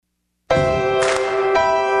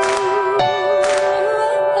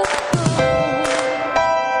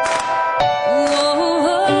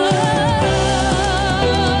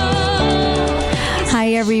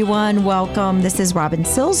welcome. This is Robin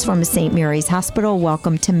Sills from St. Mary's Hospital.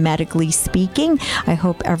 Welcome to Medically Speaking. I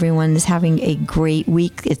hope everyone is having a great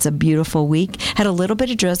week. It's a beautiful week. Had a little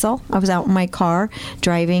bit of drizzle. I was out in my car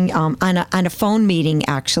driving on a phone meeting,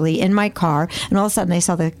 actually, in my car, and all of a sudden I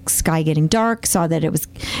saw the sky getting dark, saw that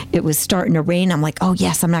it was starting to rain. I'm like, oh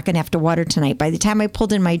yes, I'm not going to have to water tonight. By the time I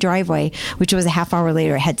pulled in my driveway, which was a half hour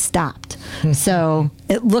later, it had stopped. So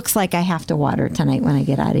it looks like I have to water tonight when I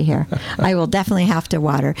get out of here. I will definitely have to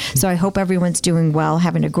water. So I hope everyone's doing well,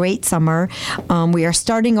 having a great summer. We are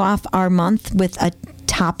starting off our month with a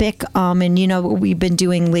topic, and you know what we've been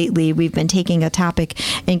doing lately, we've been taking a topic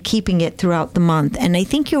and keeping it throughout the month, and I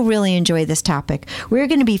think you'll really enjoy this topic. We're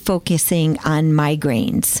going to be focusing on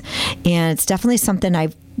migraines, and it's definitely something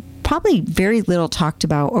I've probably very little talked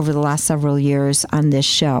about over the last several years on this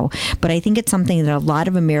show, but I think it's something that a lot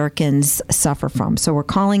of Americans suffer from. So we're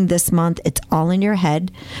calling this month, It's All in Your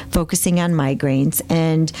Head, focusing on migraines.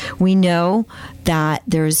 And we know that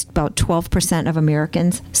there's about 12% of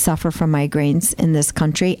Americans suffer from migraines in this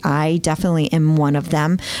country. I definitely am one of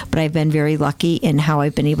them, but I've been very lucky in how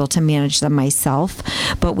I've been able to manage them myself.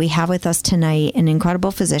 But we have with us tonight an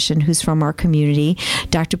incredible physician who's from our community,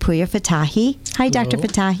 Dr. Pooya Fatahi. Hi, Hello. Dr.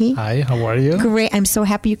 Fatahi. Hi, how are you? Great. I'm so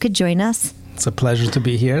happy you could join us. It's a pleasure to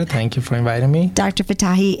be here. Thank you for inviting me. Dr.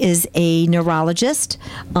 Fatahi is a neurologist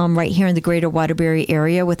right here in the greater Waterbury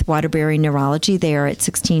area with Waterbury Neurology. They are at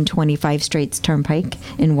 1625 Straits Turnpike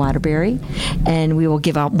in Waterbury. And we will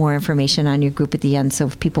give out more information on your group at the end. So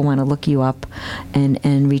if people want to look you up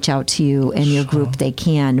and reach out to you and your group, they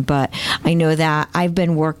can. But I know that I've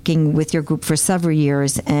been working with your group for several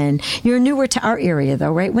years. And you're newer to our area,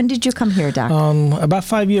 though, right? When did you come here, Doc? About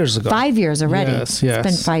 5 years ago. 5 years already. Yes. It's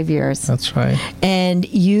been 5 years. That's right. And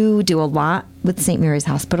you do a lot with St. Mary's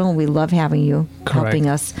Hospital, and we love having you helping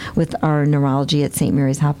us with our neurology at St.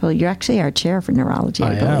 Mary's Hospital. You're actually our chair for neurology,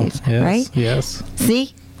 I believe, yes, right? Yes.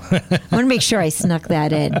 See? I want to make sure I snuck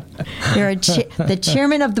that in. You're the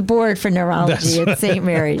chairman of the board for neurology at St.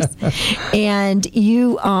 Mary's. And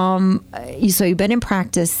so you've been in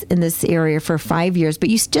practice in this area for 5 years, but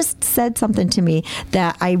you just said something to me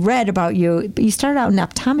that I read about you. You started out in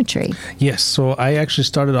optometry. Yes, so I actually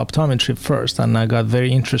started optometry first, and I got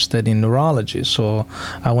very interested in neurology. So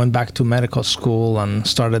I went back to medical school and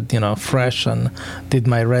started, fresh, and did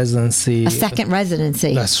my residency. A second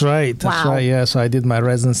residency. That's right. That's right. Yeah, so I did my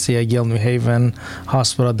residency at Yale New Haven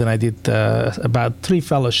Hospital. Then I did about 3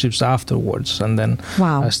 fellowships afterwards, and then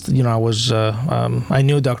I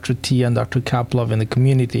knew Dr. T and Dr. Kaplov in the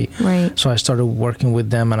community, right? So I started working with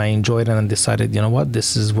them, and I enjoyed it, and decided,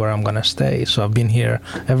 this is where I'm going to stay. So I've been here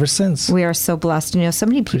ever since. We are so blessed. So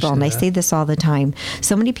many people, and I say this all the time,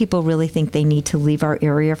 so many people really think they need to leave our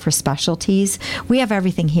area for specialties. We have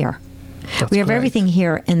everything here. We have everything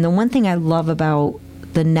here, and the one thing I love about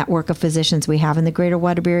the network of physicians we have in the greater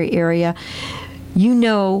Waterbury area, you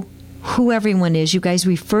know who everyone is. You guys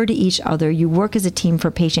refer to each other. You work as a team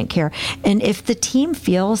for patient care. And if the team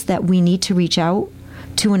feels that we need to reach out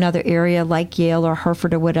to another area like Yale or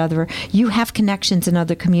Hartford or whatever, you have connections in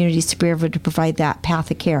other communities to be able to provide that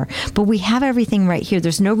path of care. But we have everything right here.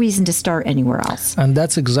 There's no reason to start anywhere else. And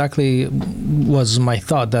that's exactly was my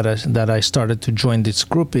thought that I started to join this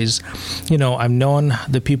group is, I've known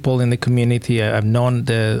the people in the community, I've known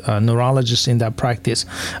the neurologists in that practice,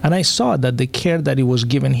 and I saw that the care that it was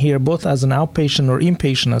given here, both as an outpatient or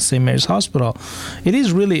inpatient at St. Mary's Hospital, it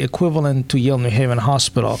is really equivalent to Yale New Haven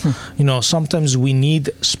Hospital. Sometimes we need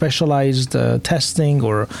specialized testing,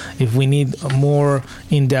 or if we need more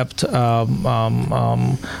in-depth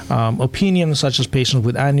opinions, such as patients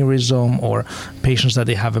with aneurysm or patients that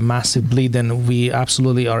they have a massive bleed, then we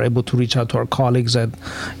absolutely are able to reach out to our colleagues at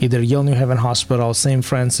either Yale New Haven Hospital, St.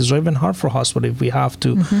 Francis, or even Hartford Hospital if we have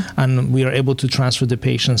to, and we are able to transfer the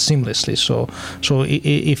patient seamlessly. So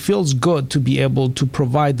it feels good to be able to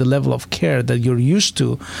provide the level of care that you're used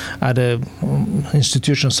to at an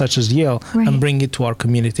institution such as Yale, and bring it to our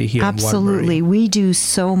community here. Absolutely. In we do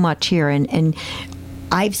so much here, and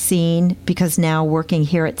I've seen, because now working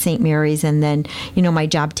here at St. Mary's, and then my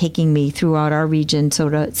job taking me throughout our region, so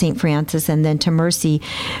to St. Francis and then to Mercy,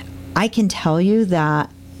 I can tell you that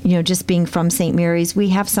just being from St. Mary's, we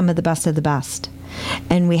have some of the best.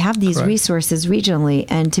 And we have these resources regionally,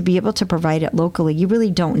 and to be able to provide it locally, you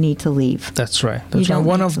really don't need to leave. That's right. That's right.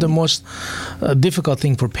 One of the most difficult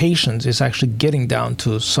thing for patients is actually getting down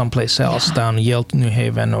to someplace else, down Yale, New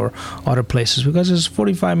Haven, or other places, because it's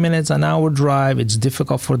 45 minutes, an hour drive. It's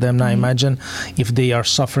difficult for them. Now imagine if they are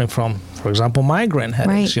suffering from, for example, migraine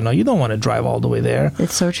headaches. Right. You don't want to drive all the way there.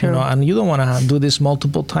 It's so true. And you don't want to do this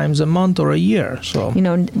multiple times a month or a year. So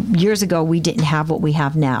years ago we didn't have what we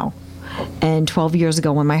have now. And 12 years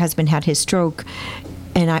ago, when my husband had his stroke,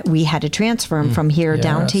 and we had to transfer him from here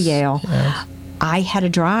down to Yale, I had to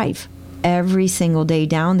drive every single day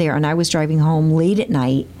down there, and I was driving home late at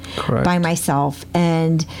night by myself.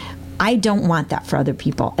 And I don't want that for other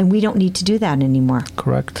people, and we don't need to do that anymore.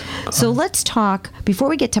 Correct. So let's talk, before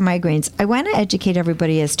we get to migraines, I want to educate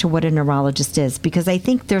everybody as to what a neurologist is, because I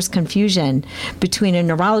think there's confusion between a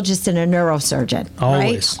neurologist and a neurosurgeon.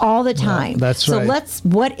 Always. Right? All the time. Yeah, that's right. So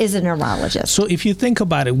what is a neurologist? So if you think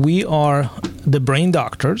about it, we are the brain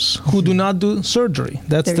doctors who do not do surgery.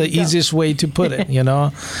 That's the easiest way to put it,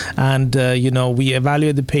 And, we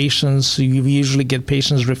evaluate the patients. We usually get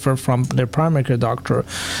patients referred from their primary care doctor,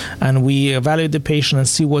 and we evaluate the patient and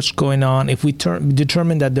see what's going on. If we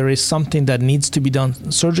determine that there is something that needs to be done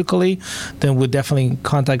surgically, then we'll definitely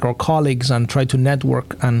contact our colleagues and try to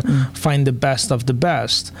network and find the best of the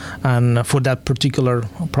best and for that particular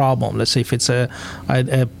problem. Let's say if it's a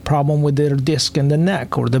problem with their disc in the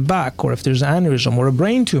neck or the back, or if there's an aneurysm or a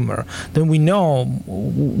brain tumor, then we know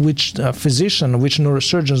which physician, which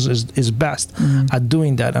neurosurgeon is best at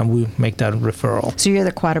doing that, and we make that referral. So you're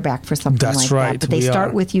the quarterback for something like that. But they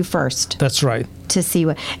start with you first. That's right. To see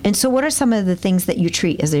what. And so what are some of the things that you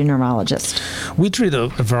treat as a neurologist? We treat a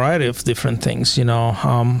variety of different things,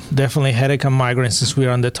 definitely headache and migraine. Since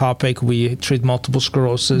we're on the topic, we treat multiple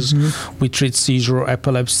sclerosis, we treat seizure,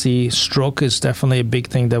 epilepsy. Stroke is definitely a big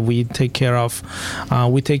thing that we take care of.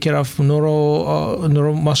 We take care of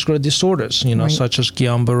neuromuscular disorders, such as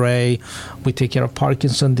Guillain-Barré. We take care of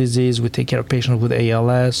Parkinson's disease. We take care of patients with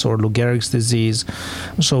ALS or Lou Gehrig's disease.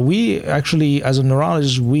 So we actually, as a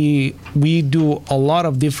neurologist, we do a lot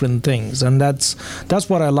of different things, and that's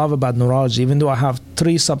what I love about neurology. Even though I have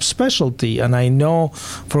 3 subspecialty, and I know,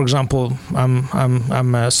 for example, I'm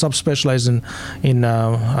subspecialized in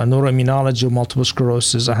neuroimmunology or multiple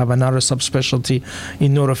sclerosis. I have another subspecialty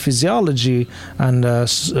in neurophysiology and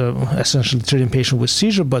essentially treating patients with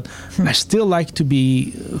seizure. But I still like to be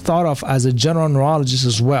thought of as a general neurologist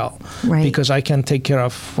as well, because I can take care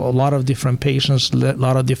of a lot of different patients, a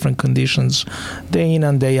lot of different conditions, day in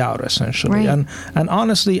and day out, essentially. And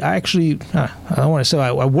honestly, I actually, I don't want to say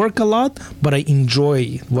I work a lot, but I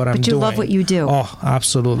enjoy what I'm doing. But you love what you do. Oh,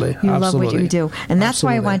 absolutely. You love what you do. And that's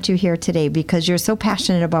why I want you here today, because you're so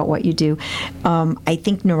passionate about what you do. I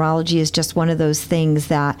think neurology is just one of those things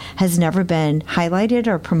that has never been highlighted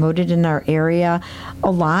or promoted in our area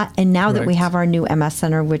a lot. And now that we have our new MS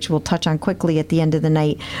Center, which we'll touch on quickly at the end of the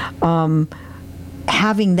night,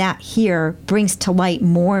 having that here brings to light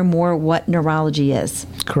more and more what neurology is.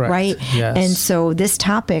 Correct. Right? Yes. And so this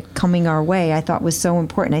topic coming our way, I thought was so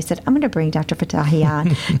important. I said, I'm going to bring Dr. Fatahi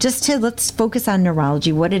on let's focus on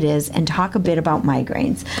neurology, what it is, and talk a bit about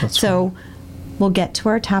migraines. We'll get to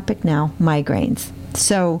our topic now, migraines.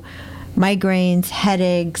 So migraines,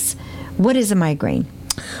 headaches, what is a migraine?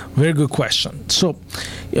 Very good question. So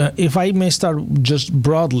if I may start just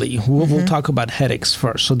broadly, we'll talk about headaches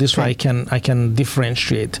first. So this way I can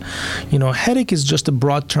differentiate. Headache is just a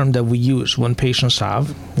broad term that we use when patients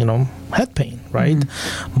have, head pain, right?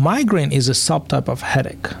 Migraine is a subtype of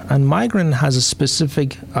headache, and migraine has a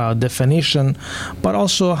specific definition, but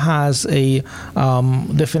also has a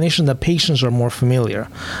definition that patients are more familiar.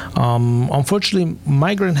 Unfortunately,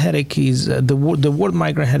 migraine headache is the word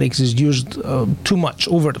migraine headaches is used too much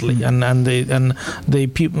overtly, and the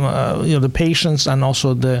people, the patients and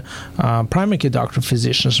also the primary care doctor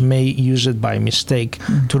physicians may use it by mistake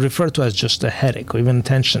to refer to as just a headache or even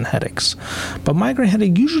tension headaches. But migraine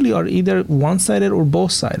headache usually are either one-sided or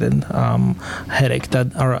both-sided headache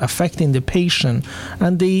that are affecting the patient,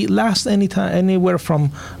 and they last anywhere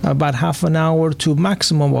from about half an hour to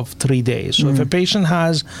maximum of 3 days. So if a patient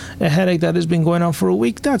has a headache that has been going on for a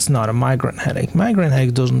week, that's not a migraine headache. Migraine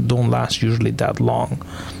headache don't last usually that long.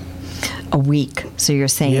 A week. So you're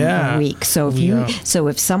saying a week. So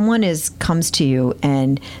if someone comes to you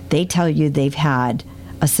and they tell you they've had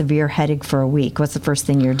a severe headache for a week, what's the first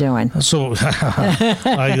thing you're doing? So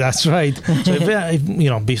that's right. So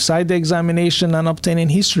if beside the examination and obtaining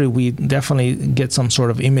history, we definitely get some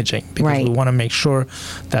sort of imaging, because we want to make sure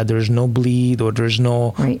that there's no bleed or there's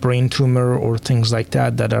no brain tumor or things like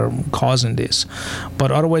that are causing this.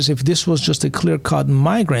 But otherwise, if this was just a clear-cut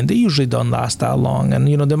migraine, they usually don't last that long. And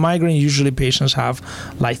the migraine, usually patients have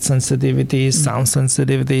light sensitivity, sound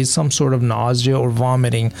sensitivity, some sort of nausea or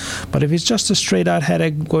vomiting. But if it's just a straight-out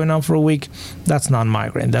headache going on for a week, that's not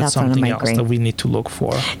migraine. That's something else that we need to look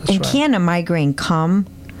for. Can a migraine come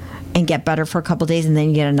and get better for a couple of days, and then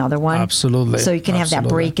you get another one? Absolutely. So you can have that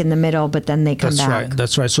break in the middle, but then they come back.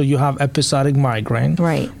 That's right. So you have episodic migraine,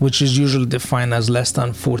 right, which is usually defined as less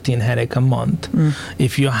than 14 headache a month.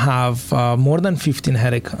 If you have more than 15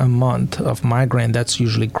 headache a month of migraine, that's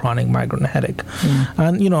usually chronic migraine headache.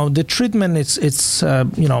 And, the treatment, it's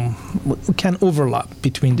can overlap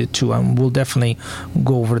between the two, and we'll definitely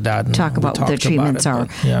go over that. And talk about what the treatments are.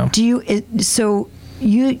 Yeah.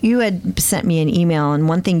 You had sent me an email, and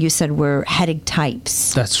one thing you said were headache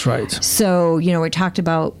types. That's right. So, we talked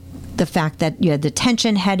about the fact that you had the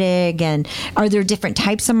tension headache, and are there different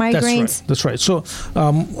types of migraines? That's right. So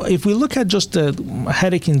if we look at just the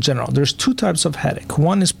headache in general, there's two types of headache.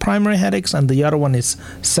 One is primary headaches, and the other one is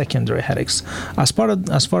secondary headaches. As far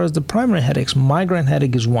as the primary headaches, migraine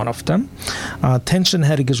headache is one of them. Tension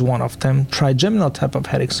headache is one of them. Trigeminal type of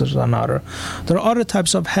headaches is another. There are other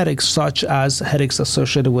types of headaches, such as headaches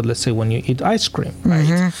associated with, let's say, when you eat ice cream,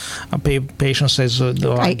 right? A patient says,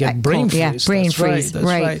 I get brain freeze. Yeah, brain freeze. That's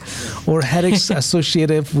right. Or headaches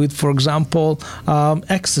associated with, for example,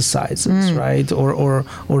 exercises, right? Or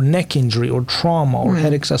neck injury or trauma, or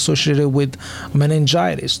headaches associated with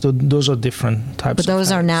meningitis. So those are different types But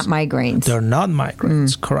those are not migraines. They're not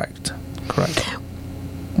migraines, correct.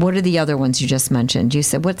 What are the other ones you just mentioned? You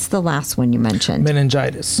said, what's the last one you mentioned?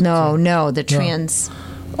 Meningitis. No, the trans...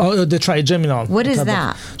 Oh, the trigeminal. What is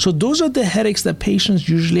that? So those are the headaches that patients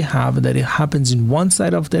usually have, that it happens in one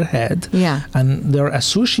side of their head. Yeah. And they're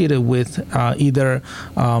associated with either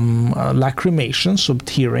lacrimation, so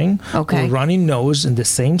tearing, or runny nose in the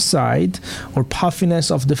same side, or puffiness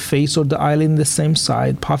of the face or the eyelid in the same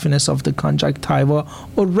side, puffiness of the conjunctiva,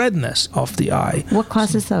 or redness of the eye. What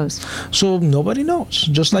causes those? So nobody knows.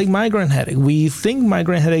 Just like migraine headache. We think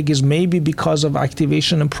migraine headache is maybe because of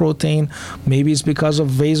activation in protein. Maybe it's because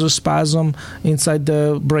of vasospasm inside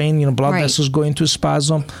the brain, blood vessels go into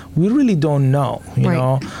spasm. We really don't know,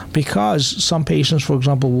 because some patients, for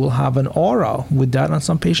example, will have an aura with that, and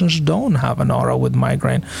some patients don't have an aura with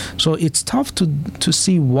migraine. So it's tough to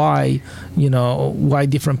see why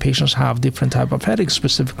different patients have different type of headaches,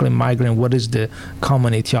 specifically migraine. What is the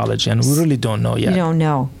common etiology? And we really don't know yet. You don't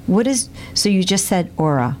know. So you just said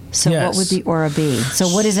aura. So what would the aura be? So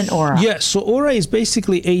what is an aura? Yes, so aura is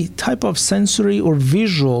basically a type of sensory or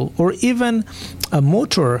visual or even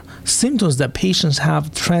motor symptoms that patients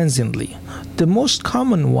have transiently. The most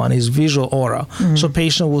common one is visual aura. So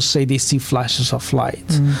patient will say they see flashes of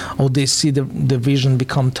light, or they see the vision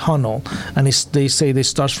become tunnel, and they say they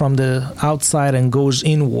start from the outside and goes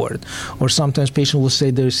inward. Or sometimes patient will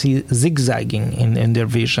say they see zigzagging in their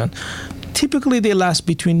vision. Typically, they last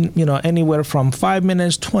between, anywhere from 5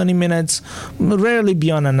 minutes, 20 minutes, rarely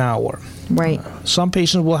beyond an hour. Right. Some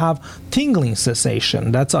patients will have tingling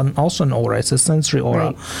sensation. That's also an aura. It's a sensory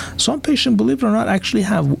aura. Right. Some patients, believe it or not, actually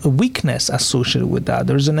have a weakness associated with that.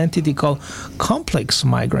 There's an entity called complex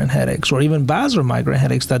migraine headaches, or even basal migraine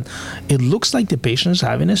headaches, that it looks like the patient is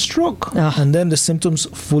having a stroke. Ugh. And then the symptoms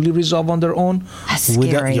fully resolve on their own. That's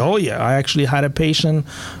scary. Oh, yeah. I actually had a patient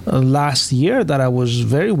last year that I was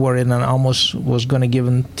very worried and almost was going to give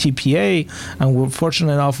him TPA. And we're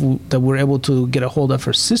fortunate enough that we're able to get a hold of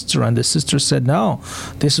her sister, and the sister said, no,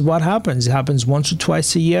 this is what happens. It happens once or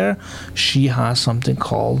twice a year. She has something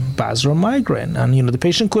called basal migraine. And, the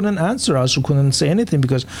patient couldn't answer us or couldn't say anything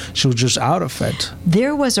because she was just out of it.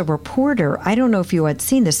 There was a reporter, I don't know if you had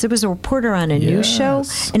seen this, there was a reporter on a news show,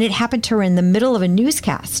 and it happened to her in the middle of a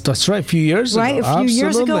newscast. That's right, a few years ago. Right, a few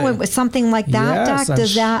years ago, it was something like that, yes, Doc?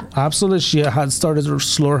 Does that... Absolutely. She had started to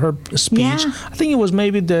slur her speech. Yeah. I think it was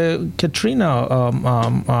maybe the Katrina,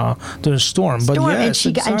 the storm. But yes,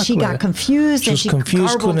 and she got confused. She was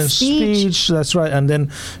confused, couldn't speech. That's right. And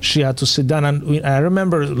then she had to sit down. And I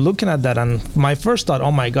remember looking at that, and my first thought,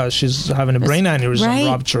 oh my God, she's having a brain aneurysm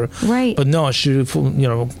rupture. Right. But no, she,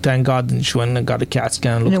 thank God, she went and got a CAT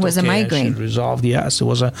scan. And it was a migraine. She resolved. Yes, it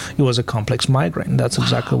was a complex migraine. That's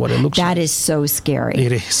exactly what it looks like. That is so scary.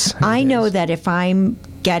 It is. I know that if I'm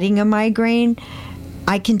getting a migraine,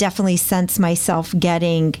 I can definitely sense myself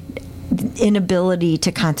getting inability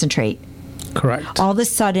to concentrate. Correct. All of a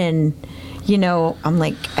sudden, I'm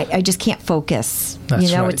like, I just can't focus.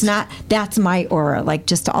 That's right. It's not, that's my aura. Like,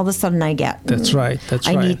 just all of a sudden I get. That's right.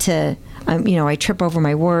 I need to, I trip over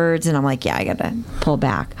my words, and I'm like, I got to pull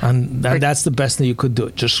back. And that's the best thing you could do.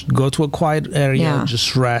 Just go to a quiet area,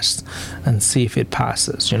 just rest, and see if it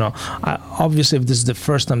passes. Obviously, if this is the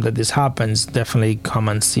first time that this happens, definitely come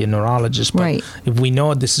and see a neurologist. But if we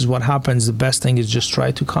know this is what happens, the best thing is just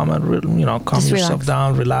try to calm yourself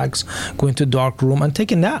down, relax, go into a dark room, and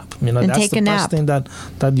take a nap. That's the best thing that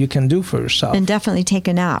you can do for yourself. And definitely take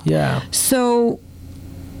a nap. Yeah. So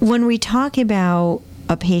when we talk about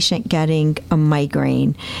a patient getting a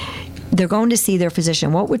migraine, they're going to see their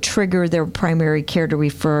physician. What would trigger their primary care to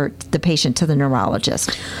refer the patient to the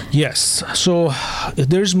neurologist? Yes. So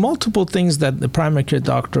there's multiple things that the primary care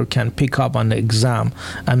doctor can pick up on the exam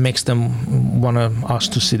and makes them want us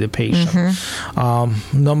to see the patient.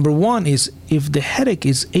 Mm-hmm. Number one is if the headache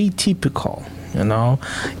is atypical.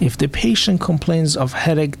 If the patient complains of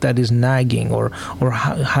headache that is nagging or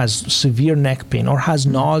has severe neck pain or has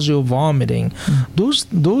nausea or vomiting,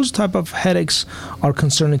 those type of headaches are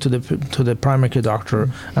concerning to the primary care doctor,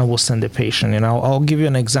 and we'll send the patient. I'll give you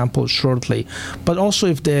an example shortly. But also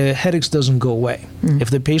if the headaches doesn't go away, if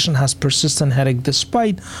the patient has persistent headache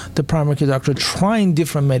despite the primary care doctor trying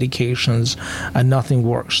different medications and nothing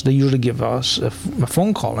works, they usually give us a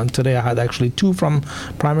phone call. And today I had actually 2 from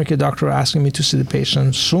primary care doctor asking me to see the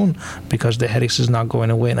patient soon because the headaches is not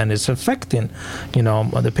going away and it's affecting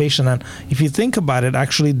the patient. And if you think about it,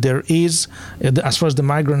 actually there is, as far as the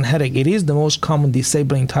migraine headache, it is the most common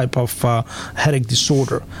disabling type of headache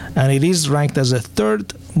disorder, and it is ranked as a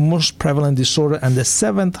 3rd most prevalent disorder and the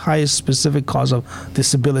 7th highest specific cause of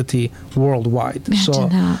disability worldwide.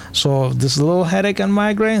 So this little headache and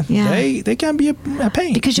migraine, they can be a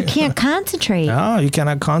pain because you can't concentrate. No, you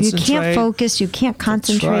cannot concentrate. You can't focus. You can't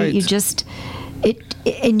concentrate. Right. You just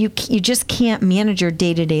you just can't manage your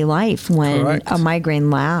day-to-day life when a migraine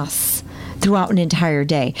lasts throughout an entire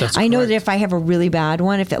day. I know that if I have a really bad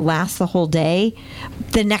one, if it lasts the whole day,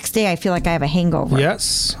 the next day I feel like I have a hangover.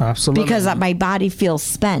 Yes, absolutely. Because my body feels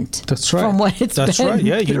spent. That's right. From what it's been That's right.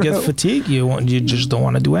 Yeah, you through. get fatigued. You just don't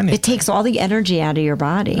want to do anything. It takes all the energy out of your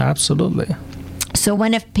body. Absolutely. So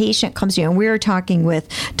when a patient comes to you, and we were talking with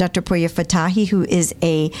Dr. Pouya Fatahi, who is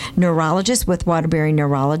a neurologist with Waterbury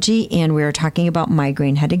Neurology, and we were talking about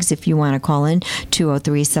migraine headaches. If you want to call in,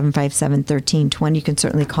 203-757-1320. You can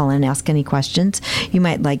certainly call in and ask any questions you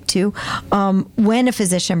might like to. When a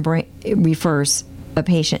physician refers a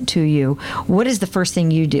patient to you, what is the first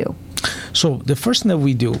thing you do? So the first thing that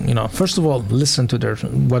we do, first of all, listen to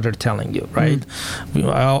what they're telling you, right?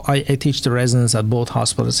 I teach the residents at both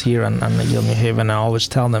hospitals here and Yale New Haven. I always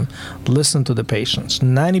tell them, listen to the patients.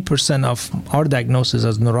 90% of our diagnosis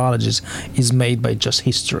as neurologists is made by just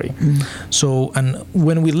history. So, and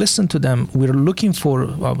when we listen to them, we're looking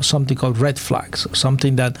for something called red flags,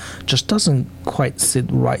 something that just doesn't quite sit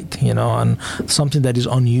right, and something that is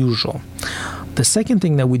unusual. The second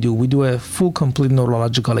thing that we do a full, complete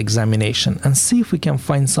neurological examination and see if we can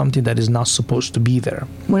find something that is not supposed to be there.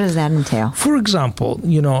 What does that entail? For example,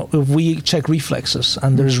 if we check reflexes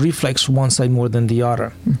and there's reflex one side more than the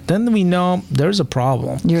other, then we know there's a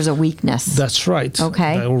problem. There's a weakness. That's right.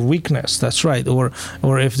 Okay. Or weakness. That's right. Or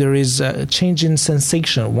if there is a change in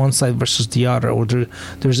sensation one side versus the other, or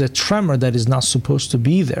there's a tremor that is not supposed to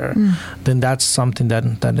be there, then that's something that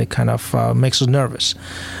it kind of makes us nervous.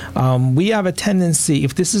 We have a tendency,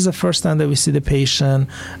 if this is the first time that we see the patient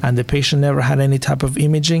and the patient never had any type of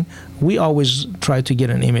imaging, we always try to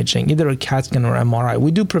get an imaging, either a CAT scan or MRI.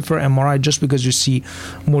 We do prefer MRI just because you see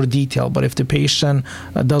more detail, but if the patient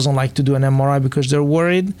doesn't like to do an MRI because they're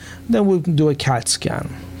worried, then we'll do a CAT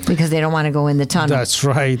scan. Because they don't want to go in the tunnel. That's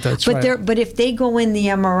right. But if they go in the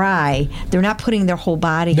MRI, they're not putting their whole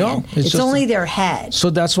body in. It's only their head. So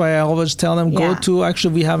that's why I always tell them, go to,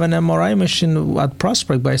 actually we have an MRI machine at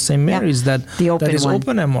Prospect by St. Mary's that is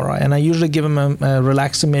open MRI. And I usually give them a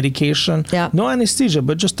relaxing medication. No anesthesia,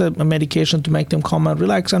 but just a medication to make them calm and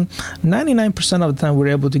relax. And 99% of the time we're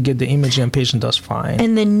able to get the imaging and patient does fine.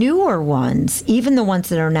 And the newer ones, even the ones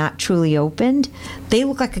that are not truly opened, they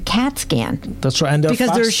look like a CAT scan. That's right. And they're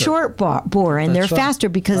faster. They're short bore and they're faster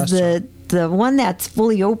because the one that's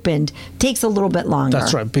fully opened takes a little bit longer.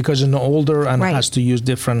 That's right, because it's older and has to use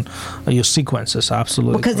different sequences.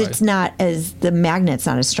 Absolutely. Because it's not the magnet's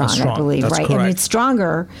not as strong, I believe. That's right, correct. and it's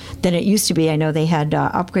stronger than it used to be. I know they had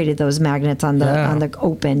upgraded those magnets on the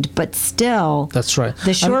opened, but still. That's right.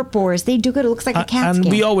 The short bores, they do good. It looks like a CAT scan. And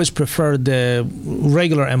we always prefer the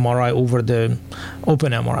regular MRI over the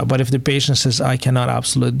open MRI. But if the patient says I cannot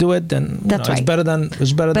absolutely do it, then it's better than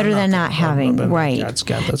not having CAT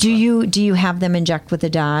scan. Do you have them inject with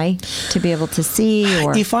a dye to be able to see?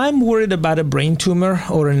 Or if I'm worried about a brain tumor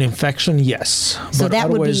or an infection, yes. So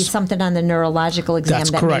that would be something on the neurological exam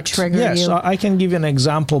that may trigger you? Yes, I can give you an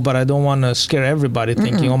example, but I don't want to scare everybody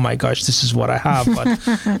thinking, oh my gosh, this is what I have. But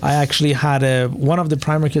I actually had one of the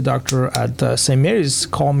primary care doctor at St. Mary's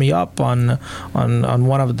call me up on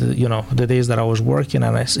one of the days that I was working,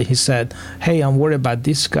 and he said, hey, I'm worried about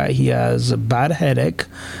this guy. He has a bad headache,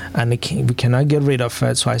 and we cannot get rid of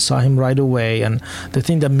it. So I saw him right right away. And the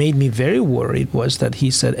thing that made me very worried was that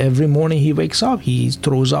he said every morning he wakes up, he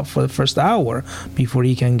throws up for the first hour before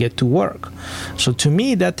he can get to work. So to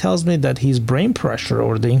me, that tells me that his brain pressure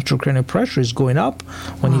or the intracranial pressure is going up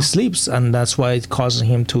when he sleeps, and that's why it causes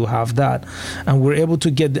him to have that. And we're able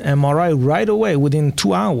to get the MRI right away within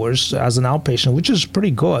 2 hours as an outpatient, which is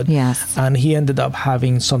pretty good. Yes. And he ended up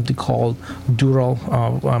having something called dural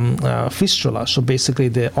fistula. So basically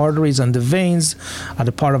the arteries and the veins at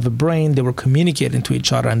the part of the brain, they were communicating to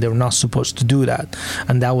each other, and they were not supposed to do that.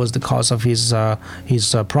 And that was the cause of his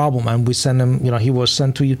problem. And we sent him, he was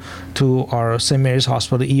sent to our St. Mary's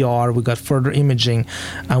Hospital ER. We got further imaging,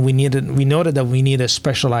 and we noted that we need a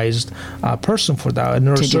specialized person for that, a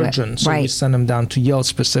neurosurgeon. So we sent him down to Yale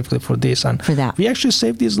specifically for this, and we actually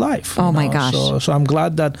saved his life. Oh my gosh! So I'm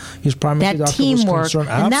glad that his primary doctor teamwork, was concerned.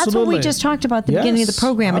 And that's what we just talked about at the beginning of the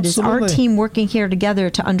program. It is our team working here together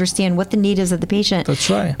to understand what the need is of the patient. That's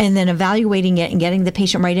right. And then evaluating it and getting the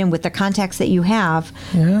patient right in with the contacts that you have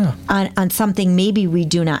on something maybe we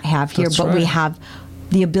do not have here, but we have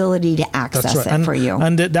the ability to access it for you.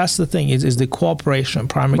 And that's the thing, is the cooperation.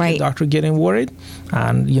 Primary care doctor getting worried,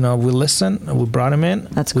 and we listen, we brought him in.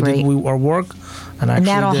 That's great. We did our work. And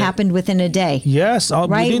that all happened within a day. Yes,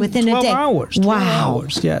 within 12 a day. Hours. 12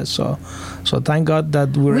 hours. Yeah, so thank God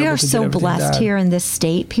that we are so blessed here in this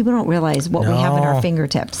state. People don't realize what we have at our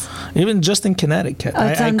fingertips. Even just in Connecticut,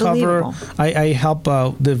 it's unbelievable. I help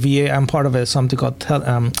the VA. I'm part of something called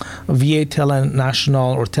VA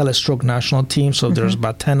National or Telestroke National Team. So there's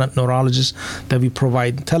about 10 neurologists that we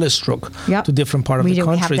provide telestroke to different parts of the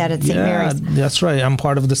country. We have that at St. Mary's. That's right. I'm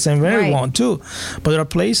part of the St. Mary one too. But there are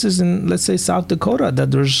places in, let's say, South Dakota,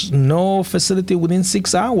 that there's no facility within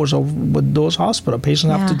 6 hours of with those hospital.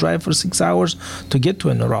 Patients have to drive for 6 hours to get to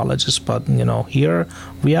a neurologist. But here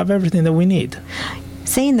we have everything that we need.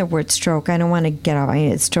 Saying the word stroke, I don't want to get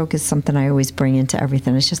off. Stroke is something I always bring into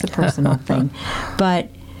everything. It's just a personal thing. But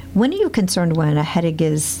when are you concerned when a headache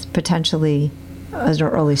is potentially an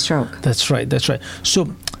early stroke? That's right.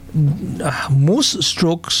 So most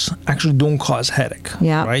strokes actually don't cause headache,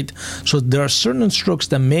 right? So there are certain strokes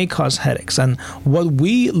that may cause headaches, and what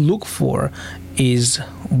we look for is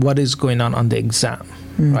what is going on the exam.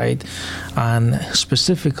 Right? And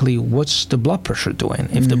specifically, what's the blood pressure doing?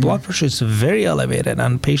 If the blood pressure is very elevated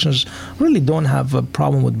and patients really don't have a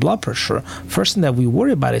problem with blood pressure, first thing that we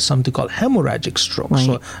worry about is something called hemorrhagic stroke. Right.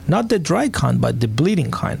 So not the dry kind, but the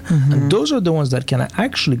bleeding kind. And those are the ones that can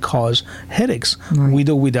actually cause headaches with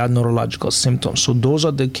or without neurological symptoms. So those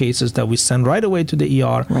are the cases that we send right away to the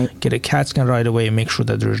ER, get a CAT scan right away, and make sure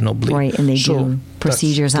that there's no bleeding. Right, and they do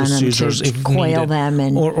procedures on them to coil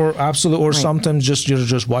them. Or absolutely, or sometimes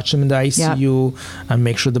just watch them in the ICU and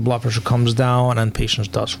make sure the blood pressure comes down and patients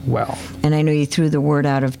does well. And I know you threw the word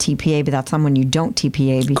out of TPA, but that's someone you don't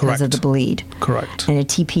TPA because of the bleed. Correct. And a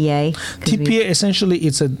TPA? TPA essentially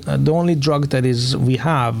it's the only drug that we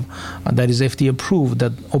have that is FDA approved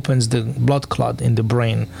that opens the blood clot in the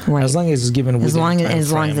brain. Right. As long as it's given as long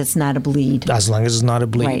as it's not a bleed. As long as it's not a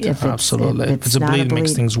bleed. Right. Absolutely. If it's a bleed, it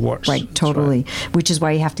makes things worse. Right. Totally. Right. Which is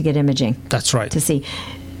why you have to get imaging. That's right. To see.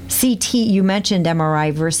 CT, you mentioned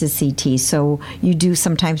MRI versus CT, so you do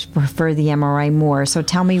sometimes prefer the MRI more. So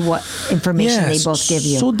tell me what information they both give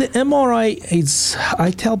you. So the MRI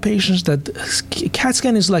I tell patients that CAT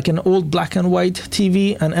scan is like an old black and white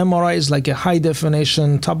TV, and MRI is like a high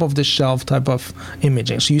definition, top of the shelf type of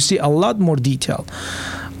imaging. So you see a lot more detail.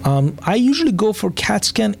 I usually go for CAT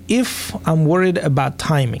scan if I'm worried about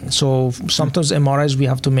timing. So sometimes MRIs, we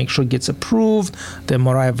have to make sure it gets approved, the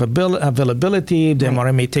MRI availability, the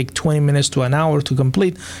MRI may take 20 minutes to an hour to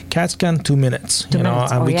complete. CAT scan, 2 minutes,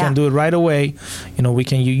 and we can do it right away. We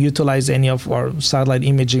can utilize any of our satellite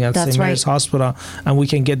imaging at St. Mary's Hospital, and we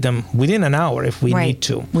can get them within an hour if we need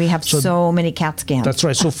to. We have so many CAT scans. That's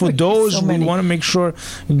right. So for those, we want to make sure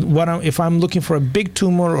if I'm looking for a big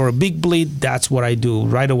tumor or a big bleed, that's what I do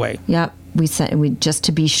right away. Yep. We just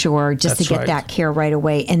to be sure, to get that care right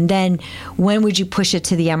away. And then when would you push it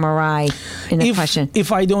to the MRI question?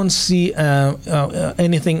 If I don't see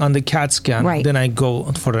anything on the CAT scan, then I go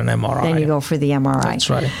for an MRI. Then you go for the MRI. That's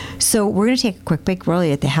right. So we're going to take a quick break. We're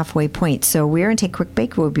really at the halfway point. So we're going to take a quick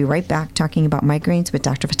break. We'll be right back talking about migraines with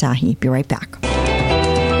Dr. Fatahi. Be right back.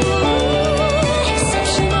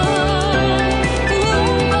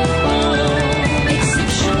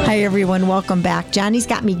 Hi, everyone. Welcome back. Johnny's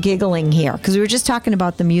got me giggling here because we were just talking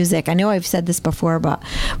about the music. I know I've said this before, but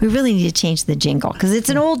we really need to change the jingle because it's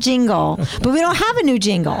an old jingle, but we don't have a new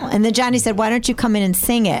jingle. And then Johnny said, why don't you come in and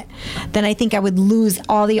sing it? Then I think I would lose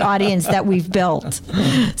all the audience that we've built.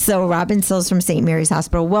 So Robin Sills from St. Mary's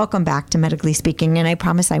Hospital, welcome back to Medically Speaking. And I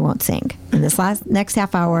promise I won't sing in this next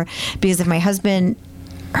half hour because if my husband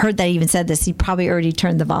heard that I even said this, he probably already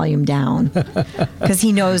turned the volume down because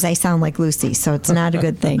he knows I sound like Lucy, so it's not a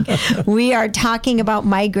good thing. We are talking about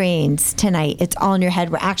migraines tonight. It's all in your head.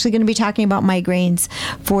 We're actually going to be talking about migraines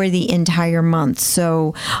for the entire month.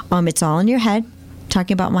 So it's all in your head.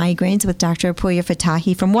 Talking about migraines with Dr. Apulia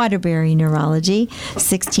Fatahi from Waterbury Neurology,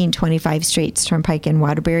 1625 Straits Turnpike in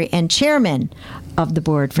Waterbury, and chairman of the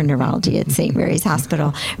board for neurology at St. Mary's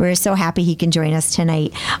Hospital. We're so happy he can join us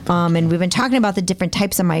tonight. And we've been talking about the different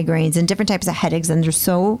types of migraines and different types of headaches, and there's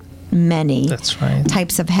so many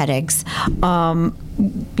types of headaches.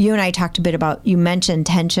 You and I talked a bit about, you mentioned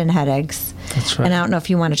tension headaches. That's right. And I don't know if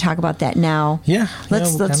you want to talk about that now. Yeah.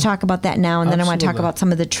 Let's talk about that now, and then I want to talk about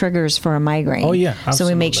some of the triggers for a migraine. Oh, yeah. Absolutely. So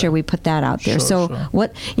we make sure we put that out there.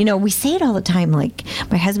 What, we say it all the time, like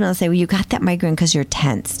my husband will say, well, you got that migraine because you're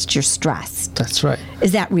tensed, you're stressed. That's right.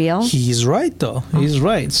 Is that real? He's right, though. He's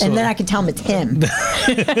right. So. And then I can tell him it's him.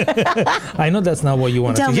 I know that's not what you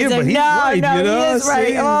wanted to hear, but he's right. No, he is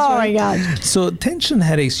right. Oh, my God. So tension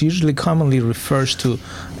headaches usually commonly refers to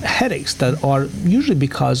headaches that are usually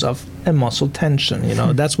because of a muscle tension.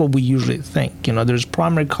 That's what we usually think. There's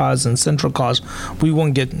primary cause and central cause. We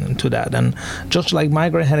won't get into that. And just like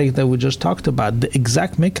migraine headache that we just talked about, the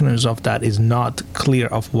exact mechanism of that is not clear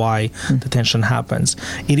of why the tension happens.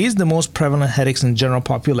 It is the most prevalent headaches in general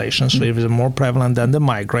population, so it is more prevalent than the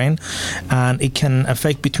migraine, and it can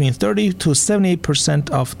affect between 30 to 78%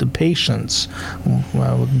 of the patients,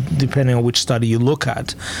 well, depending on which study you look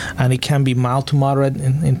at. And it can be mild to moderate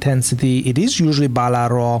in intensity. It is usually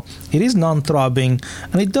bilateral. It is non-throbbing,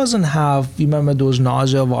 and it doesn't have, you remember those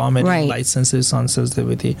nausea, vomiting, light sensitivity, sun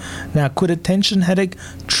sensitivity. Now, could a tension headache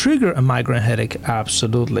trigger a migraine headache?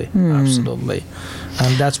 Absolutely. Absolutely.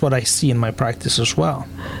 And that's what I see in my practice as well.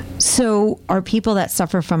 So are people that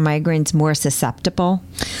suffer from migraines more susceptible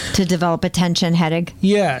to develop a tension headache?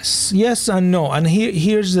 Yes and no. And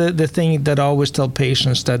here's the thing that I always tell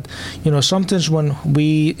patients that, sometimes when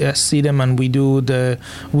we see them and we know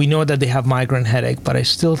that they have migraine headache, but I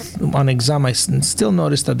still, on exam, I still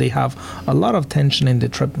notice that they have a lot of tension in the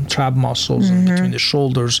trap muscles and between the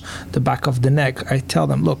shoulders, the back of the neck. I tell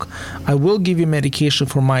them, look, I will give you medication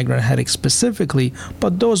for migraine headache specifically,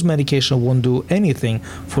 but those medications won't do anything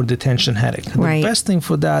for the tension headache. The best thing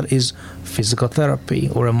for that is physical therapy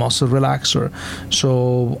or a muscle relaxer.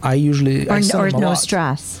 So I usually... Or no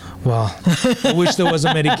stress. Well, I wish there was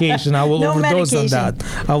a medication. I will overdose on that.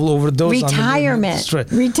 I will overdose on Retirement.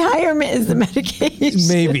 Retirement is the medication.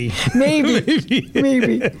 Maybe.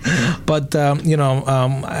 But,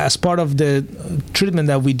 as part of the treatment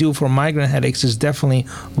that we do for migraine headaches is definitely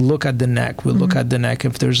look at the neck. We look at the neck.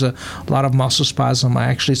 If there's a lot of muscle spasm, I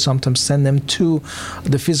actually sometimes send them to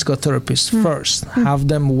the physical therapist first. Have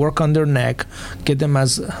them work on their neck, get them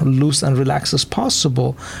as loose and relaxed as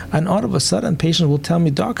possible. And all of a sudden, patients will tell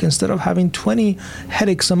me, Doc, instead of having 20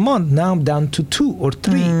 headaches a month, now I'm down to 2 or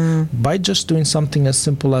 3 by just doing something as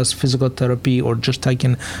simple as physical therapy or just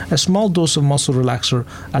taking a small dose of muscle relaxer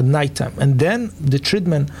at nighttime. And then the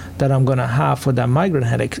treatment that I'm going to have for that migraine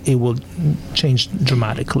headache, it will change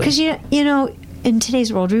dramatically. Because, in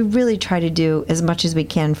today's world, we really try to do as much as we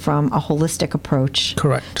can from a holistic approach.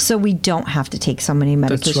 Correct. So we don't have to take so many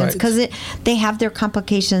medications because they have their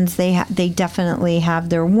complications. They definitely have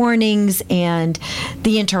their warnings and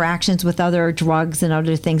the interactions with other drugs and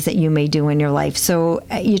other things that you may do in your life. So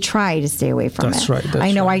you try to stay away from it. That's right.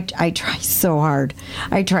 I know. I try so hard.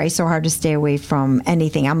 I try so hard to stay away from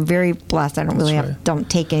anything. I'm very blessed. I don't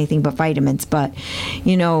take anything but vitamins. But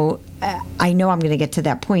I know I'm going to get to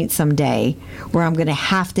that point someday where I'm going to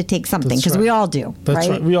have to take something because we all do. That's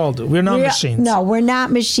right. We all do. We're not machines. No, we're not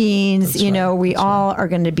machines. We all are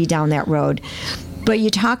going to be down that road. But you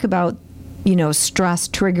talk about, stress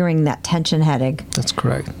triggering that tension headache. That's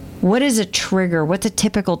correct. What is a trigger? What's a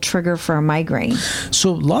typical trigger for a migraine?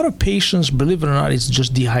 So a lot of patients, believe it or not, it's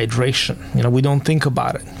just dehydration. We don't think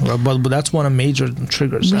about it, but that's one of the major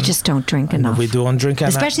triggers. We just don't drink enough. We don't drink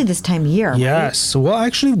enough. Especially this time of year. Yes. Right? Well,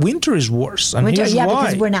 actually, winter is worse. And here's why.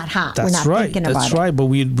 Because we're not hot. That's we're not thinking about it. That's right. But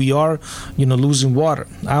we are, losing water.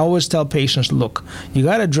 I always tell patients, look, you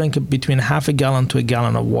got to drink between half a gallon to a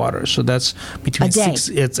gallon of water. So that's between a day.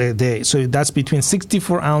 It's a day. So that's between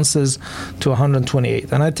 64 ounces to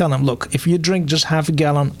 128. And I tell them, look, if you drink just half a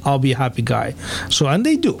gallon, I'll be a happy guy. So, and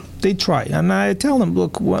they do. They try. And I tell them,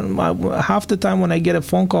 look, half the time when I get a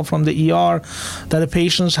phone call from the ER that the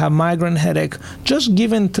patients have migraine headache, just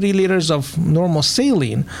given 3 liters of normal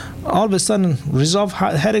saline, all of a sudden resolve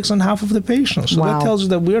headaches on half of the patients. So that tells you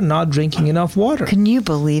that we're not drinking enough water. Can you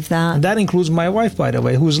believe that? And that includes my wife, by the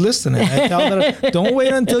way, who's listening. I tell her, don't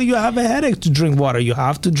wait until you have a headache to drink water. You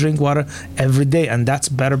have to drink water every day, and that's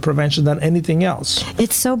better prevention than anything else.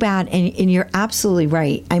 It's so bad, and you're absolutely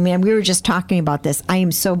right. I mean, we were just talking about this. I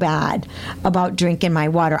am so bad about drinking my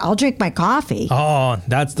water. I'll drink my coffee. Oh,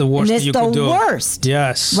 that's the worst you could do. It's the worst.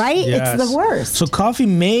 Yes. Right? Yes. It's the worst. So coffee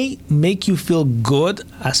may make you feel good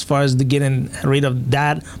as far as getting rid of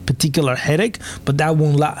that particular headache, but that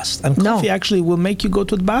won't last. And coffee actually will make you go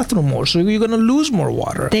to the bathroom more, so you're going to lose more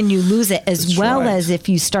water. Then you lose it, as as if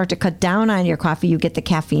you start to cut down on your coffee, you get the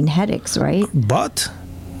caffeine headaches, right? But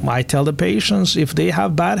I tell the patients, if they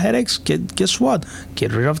have bad headaches, guess what?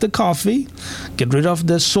 Get rid of the coffee, get rid of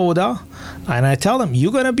the soda, and I tell them,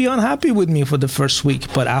 you're going to be unhappy with me for the first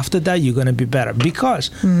week, but after that, you're going to be better. Because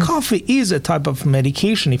coffee is a type of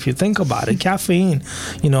medication, if you think about it. Caffeine,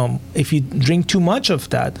 if you drink too much of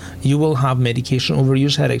that, you will have medication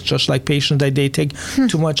overuse headaches, just like patients that they take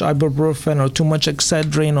too much ibuprofen or too much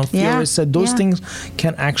Excedrin or Fioricet. Those things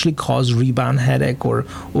can actually cause rebound headache or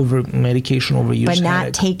medication overuse headache. But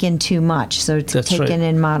not taken too much, so taken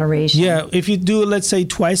in moderation. Yeah, if you do, let's say,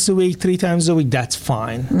 twice a week, 3 times a week, that's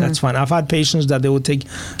fine. That's fine. I've had patients that they would take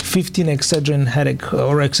 15 Excedrin headache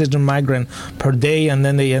or Excedrin migraine per day, and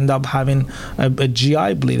then they end up having a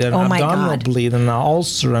GI bleed, an abdominal bleed, and an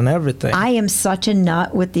ulcer and everything. I am such a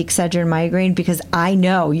nut with the Excedrin migraine because I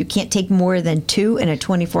know you can't take more than 2 in a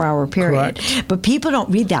 24-hour period. Correct. But people don't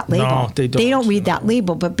read that label. No, they don't. They don't read that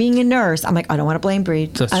label. But being a nurse, I'm like, I don't want to blame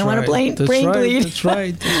bleed. I don't want to blame brain bleed. That's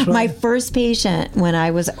right. That's right. My first patient when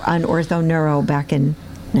I was on ortho neuro back in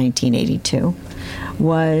 1982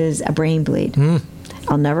 was a brain bleed.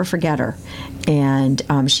 I'll never forget her. And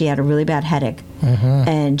she had a really bad headache.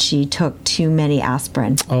 And she took too many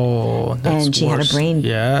aspirin. Oh, that's And she worse.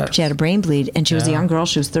 had a brain bleed. And she was a young girl.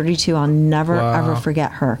 She was 32. I'll never, ever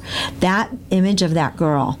forget her. That image of that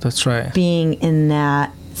girl. That's right. Being in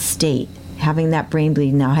that state, having that brain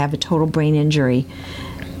bleed, now have a total brain injury.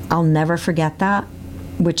 I'll never forget that,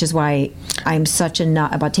 which is why I'm such a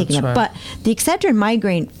nut about taking it. But the Excedrin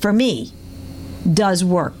migraine, for me, does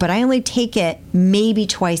work, but I only take it maybe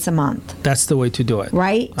twice a month. That's the way to do it.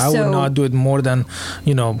 Right? I would not do it more than,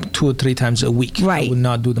 2 or 3 times a week. Right. I would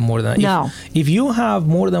not do more than No. If you have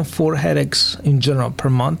more than 4 headaches in general per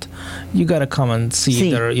month, you got to come and see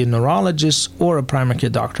either a neurologist or a primary care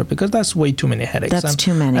doctor, because that's way too many headaches. That's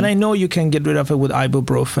too many. And I know you can get rid of it with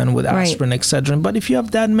ibuprofen, with aspirin, Excedrin, but if you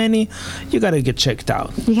have that many, you got to get checked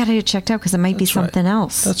out. You got to get checked out because it might be something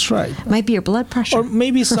else. That's right. It might be your blood pressure. Or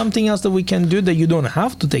maybe something else that we can do that you don't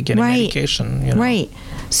have to take any medication. Right.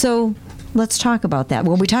 So let's talk about that.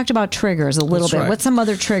 Well, we talked about triggers a little bit. Right. What's some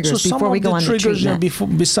other triggers before we go on to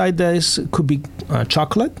treatment? Beside this could be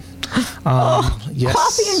chocolate. Yes,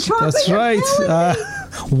 coffee and chocolate. That's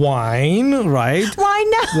right. Wine, right?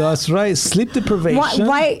 Why not? That's right. Sleep deprivation.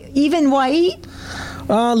 Why even white?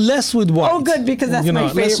 Less with white. Oh, good, because that's my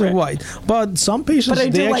favorite. Less with white. But some patients,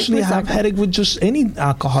 they actually have headache with just any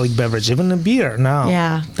alcoholic beverage, even a beer.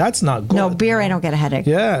 Now, that's not good. No, beer, I don't get a headache.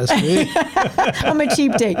 Yes. I'm a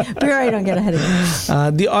cheap date. Beer, I don't get a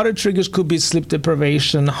headache. The other triggers could be sleep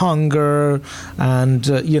deprivation, hunger, and,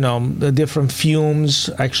 the different fumes.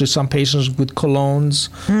 Actually, some patients with colognes.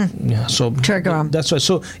 So trigger them. That's right.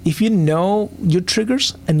 So if you know your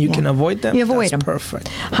triggers and you can avoid them, you avoid them. Perfect.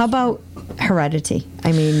 How about heredity?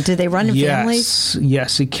 I mean, do they run in families?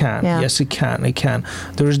 Yes, it can. Yeah. Yes, it can. It can.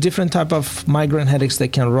 There's different type of migraine headaches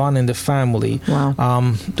that can run in the family.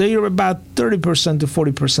 Wow. They are about 30% to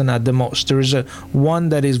 40% at the most. There is one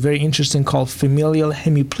that is very interesting called familial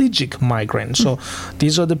hemiplegic migraine. So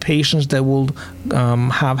these are the patients that will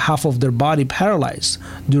have half of their body paralyzed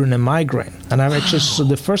during a migraine. And I've actually, so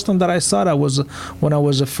the first time that I saw that was when I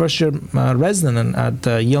was a first-year resident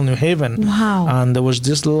at Yale New Haven. Wow. And there was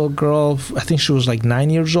this little girl, I think she was like 9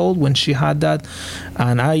 years old when she had that,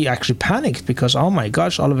 and I actually panicked because, oh my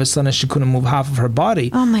gosh, all of a sudden she couldn't move half of her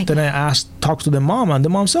body. Oh my God. Then I talked to the mom, and the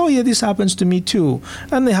mom said, oh yeah, this happens to me too,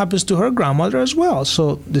 and it happens to her grandmother as well.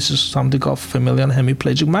 So this is something called familial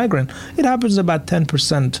hemiplegic migraine. It happens about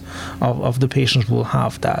 10% of the patients will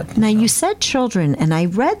have that. Now you said children, and I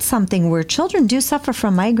read something where children do suffer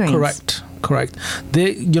from migraines. Correct.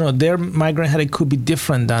 Their migraine headache could be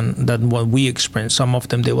different than what we experience. Some of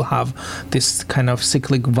them, they will have this kind of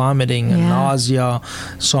cyclic vomiting and nausea.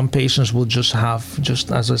 Some patients will just have,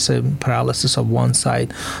 as I said, paralysis of one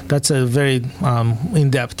side. That's a very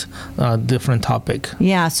in-depth, different topic.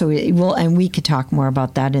 Yeah, so and we could talk more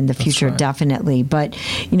about that in the future, definitely. But,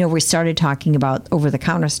 we started talking about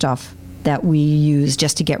over-the-counter stuff that we use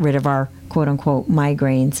just to get rid of our quote-unquote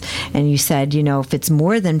migraines. And you said, if it's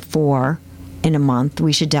more than 4 in a month,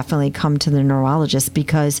 we should definitely come to the neurologist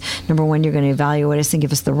because, number one, you're going to evaluate us and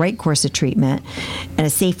give us the right course of treatment and a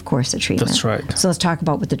safe course of treatment. That's right. So let's talk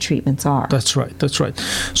about what the treatments are. That's right.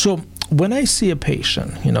 So when I see a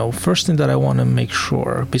patient, first thing that I want to make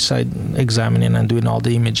sure, beside examining and doing all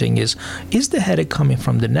the imaging, is the headache coming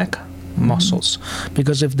from the neck muscles?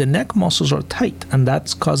 Because if the neck muscles are tight and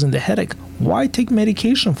that's causing the headache, why take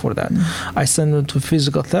medication for that? I send them to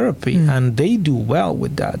physical therapy and they do well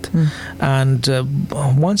with that. And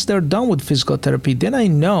once they're done with physical therapy, then I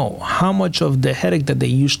know how much of the headache that they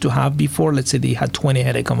used to have before, let's say they had 20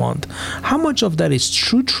 headache a month, how much of that is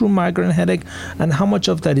true migraine headache and how much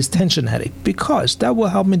of that is tension headache, because that will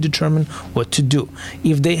help me determine what to do.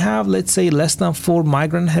 If they have, let's say, less than 4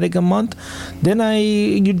 migraine headache a month, then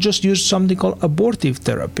you just use something called abortive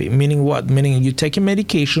therapy. Meaning what? Meaning you take a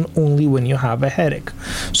medication only when you have a headache.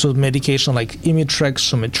 So medication like Imitrex,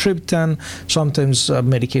 sumatriptan, sometimes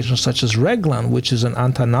medications such as Reglan, which is an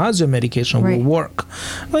anti-nausea medication, will work.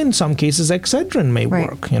 In some cases, Excedrin may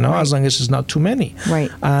work, as long as it's not too many. Right.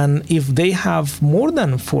 And if they have more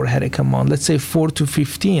than 4 headache a month, let's say 4 to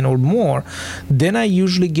 15 or more, then I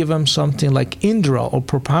usually give them something like Inderal or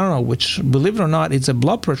Propranolol, which, believe it or not, it's a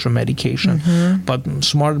blood pressure medication. But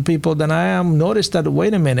smarter people than I am notice that,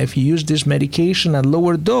 wait a minute, if you use this medication at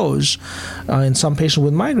lower dose, in some patients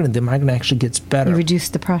with migraine, the migraine actually gets better. You reduce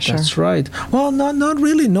the pressure. That's right. Well, not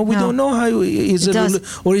really. No, we don't know how is it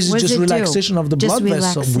or is it just relaxation of the blood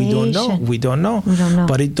vessel? We don't know.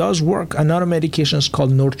 But it does work. Another medication is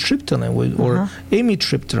called nortriptyline or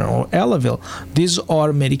amitriptyline or Elavil. These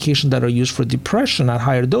are medications that are used for depression at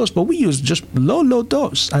higher dose, but we use just low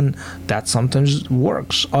dose, and that sometimes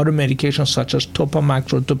works. Other medications such as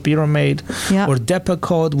Topamax or topiramate or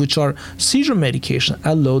Depakote, which are seizure medication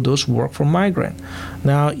at low dose, work for migraine.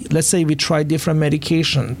 Now, let's say we try different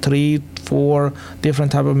medication, 3-4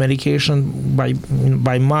 different type of medication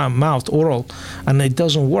by mouth, oral, and it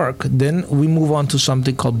doesn't work. Then we move on to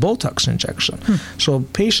something called Botox injection. So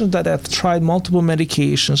patients that have tried multiple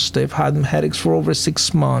medications, they've had headaches for over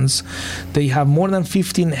 6 months, they have more than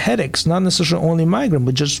 15 headaches, not necessarily only migraine,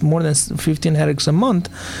 but just more than 15 headaches a month,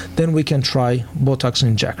 then we can try Botox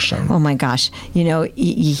injection. Oh my gosh.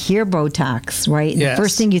 You hear Botox, right? Yes. The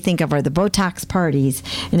first thing you think of are the Botox parties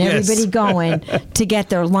and everybody going to get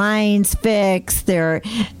their lines fixed, their,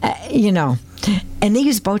 and they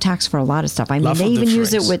use Botox for a lot of stuff. I mean, they even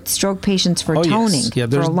use it with stroke patients for toning,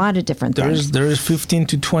 for a lot of different things. There is 15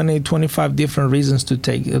 to 20, 25 different reasons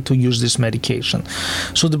to use this medication.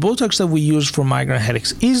 So the Botox that we use for migraine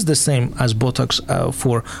headaches is the same as Botox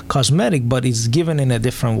for cosmetic, but it's given in a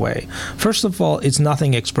different way. First of all, it's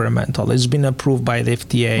nothing experimental. It's been approved by the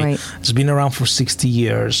FDA. Right. It's been around for 60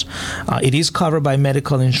 years. It is covered by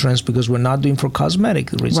medical insurance because we're not doing for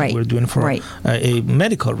cosmetic reason. Right. We're doing for a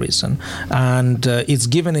medical reason. And it's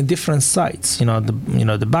given in different sites,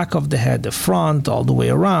 the back of the head, the front, all the way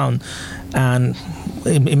around. And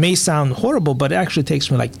it may sound horrible, but it actually takes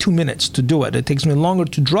me like 2 minutes to do it. It takes me longer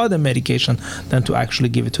to draw the medication than to actually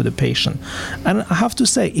give it to the patient. And I have to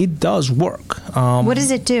say, it does work. What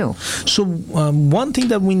does it do? So one thing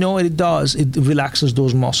that we know it does, it relaxes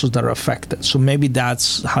those muscles that are affected. So maybe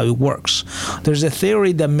that's how it works. There's a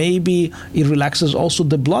theory that maybe it relaxes also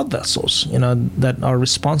the blood vessels, that are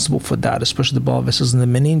responsible for that, especially the blood vessels in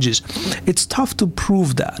the meninges. It's tough to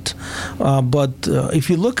prove that. But if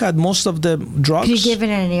you look at most of the drugs... Can you give it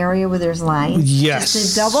in an area where there's lines? Yes.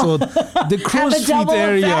 Just a double, so the crow's feet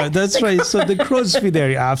area. Effect. That's right. So the crow's feet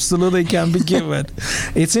area absolutely can be given.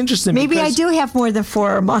 It's interesting. Maybe I do have more than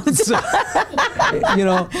 4 months.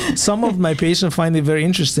 Some of my patients find it very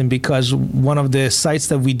interesting because one of the sites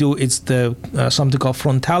that we do, it's the something called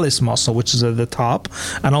frontalis muscle, which is at the top,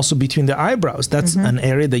 and also between the eyebrows. That's an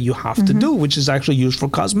area that you have to do, which is actually used for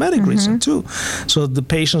cosmetic reason too. So the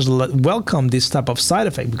patients welcome this type of side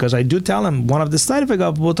effect because I do tell them one of the side effects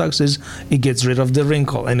of Botox is it gets rid of the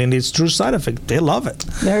wrinkle, and in its true side effect, they love it.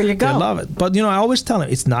 There you go. They love it. But I always tell them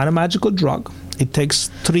it's not a magical drug. It takes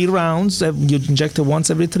 3 rounds. You inject it once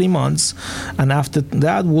every 3 months. And after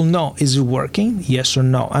that, we'll know, is it working? Yes or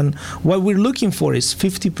no. And what we're looking for is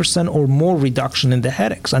 50% or more reduction in the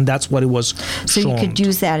headaches. And that's what it was So shown. You could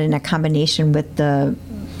use that in a combination with the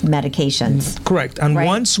medications. Correct. And right?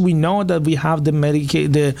 once we know that we have the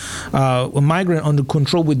migraine under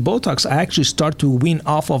control with Botox, I actually start to wean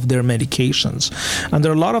off of their medications. And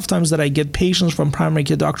there are a lot of times that I get patients from primary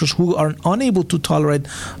care doctors who are unable to tolerate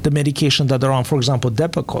the medication that they're on. For example,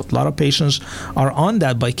 Depakote. A lot of patients are on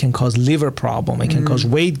that, but it can cause liver problem. It can cause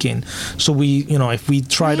weight gain. So we, if we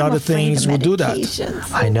tried other things, we'll do that.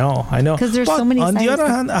 I know. Because there's so many. On the other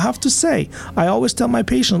hand, I have to say, I always tell my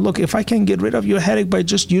patient, look, if I can get rid of your headache by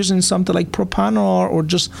just using something like propanol or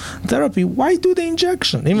just therapy, why do the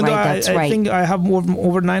injection? Even though I think I have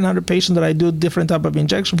over 900 patients that I do different type of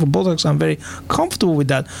injection for Botox, I'm very comfortable with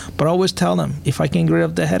that. But I always tell them, if I can get rid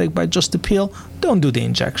of the headache by just a pill, don't do the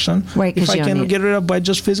injection. Right, if I can get rid of by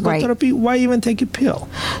just physical therapy, why even take a pill?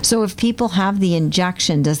 So if people have the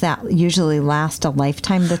injection, does that usually last a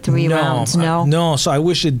lifetime, the 3 rounds? No. So I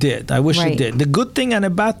wish it did. it did. The good thing and a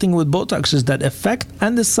bad thing with Botox is that effect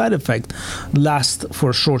and the side effect last for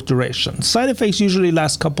a short duration. Side effects usually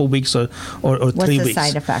last a couple of weeks or 3 weeks. What's the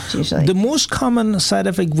side effect usually? The most common side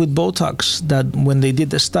effect with Botox that when they did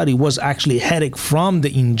the study was actually headache from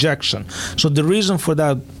the injection. So the reason for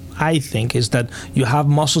that, I think, is that you have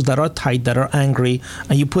muscles that are tight, that are angry,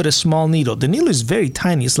 and you put a small needle. The needle is very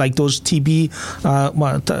tiny. It's like those TB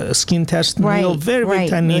skin test needle, very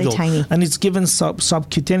tiny needle. Tiny. And it's given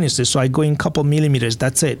subcutaneously, so I go in a couple millimeters,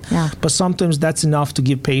 that's it. Yeah. But sometimes that's enough to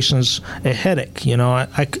give patients a headache.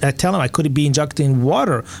 I tell them I could be injected in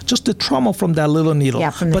water, just the trauma from that little needle.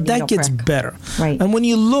 Yeah, from the but needle that gets prick. better. Right. And when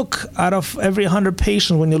you look out of every 100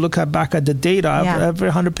 patients, when you look back at the data, every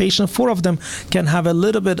 100 patients, 4 of them can have a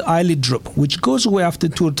little bit eyelid droop, which goes away after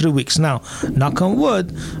 2 or 3 weeks. Now, knock on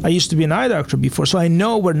wood, I used to be an eye doctor before, so I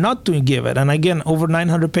know we're not doing give it. And again, over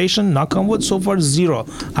 900 patients, knock on wood, so far 0.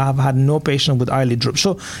 I have had no patient with eyelid droop.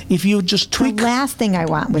 So if you just tweak... The last thing I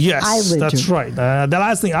want was eyelid droop. Yes, that's right. The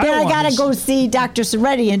last thing I want I got to go see Dr.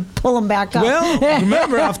 Soretti and pull them back up. Well,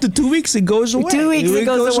 remember, after 2 weeks, it goes away. 2 weeks, it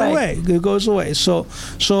goes away. It goes away. So,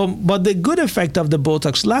 but the good effect of the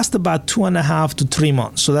Botox lasts about 2.5 to 3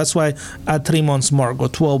 months. So that's why at 3 months mark or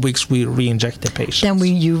 12 weeks, we re-inject the patient.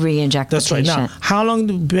 Then you re-inject the patient. That's right. Now, how long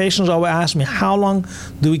do patients always ask me, how long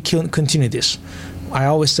do we continue this? I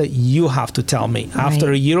always say, you have to tell me.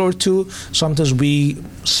 After a year or 2, sometimes we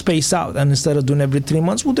space out, and instead of doing every 3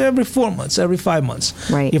 months, we'll do every 4 months, every 5 months.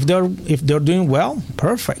 Right. If they're doing well,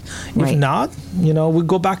 perfect. If not, we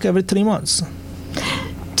go back every 3 months.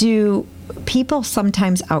 Do people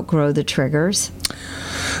sometimes outgrow the triggers?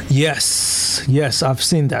 Yes, I've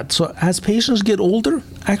seen that. So as patients get older,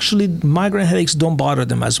 actually migraine headaches don't bother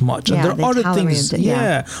them as much. And there are other things.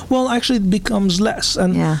 Well, actually it becomes less.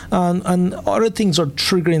 And other things are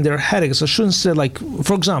triggering their headaches. I shouldn't say, like,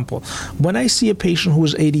 for example, when I see a patient who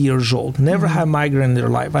is 80 years old, never had migraine in their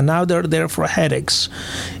life, and now they're there for headaches,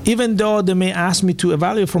 even though they may ask me to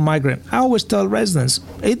evaluate for migraine, I always tell residents,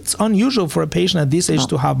 it's unusual for a patient at this age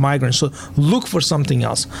to have migraine, so look for something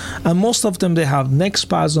else. And most of them, they have neck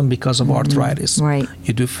spasm because of arthritis. Right.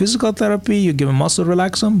 You do physical therapy, you give them muscle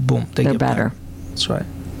relaxant, boom, they're better. That's right.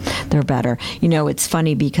 They're better. It's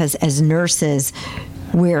funny because as nurses,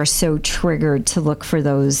 we're so triggered to look for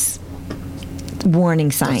those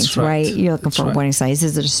warning signs, right? You're looking for warning signs.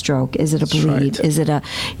 Is it a stroke? Is it a bleed? Is it a,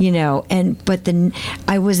 but then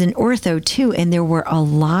I was in ortho too, and there were a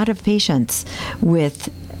lot of patients with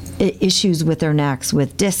issues with their necks,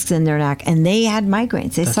 with discs in their neck, and they had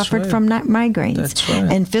migraines. They suffered from migraines. That's right.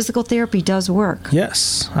 And physical therapy does work.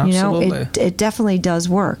 Yes, absolutely. It definitely does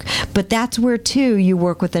work. But that's where, too, you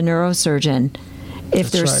work with a neurosurgeon.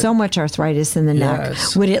 If there's so much arthritis in the neck,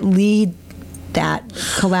 would it lead that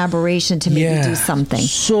collaboration to maybe do something?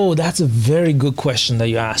 So that's a very good question that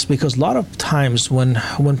you asked, because a lot of times when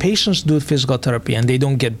patients do physical therapy and they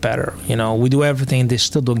don't get better, we do everything, they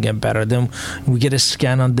still don't get better. Then we get a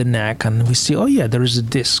scan on the neck and we see, there is a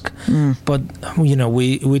disc. But,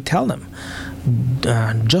 we tell them,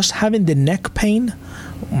 just having the neck pain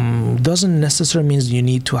doesn't necessarily mean you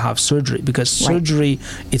need to have surgery, because surgery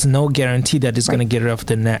is no guarantee that it's going to get rid of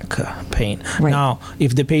the neck pain. Now,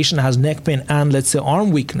 if the patient has neck pain and, let's say,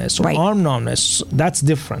 arm weakness or arm numbness, that's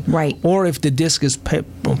different. Or if the disc is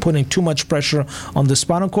putting too much pressure on the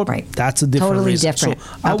spinal cord, that's a different reason. Different. So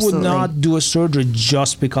I would not do a surgery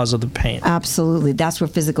just because of the pain. Absolutely. That's where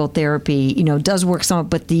physical therapy, does work some,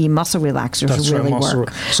 but the muscle relaxers really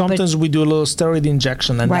work. Sometimes we do a little steroid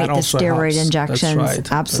injection, and that also helps. The steroid injections. That's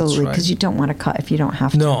right. Absolutely, because you don't want to cut if you don't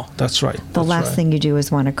have to. No, that's right. The last thing you do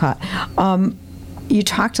is want to cut. You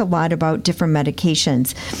talked a lot about different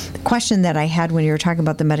medications. The question that I had when you were talking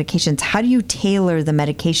about the medications, how do you tailor the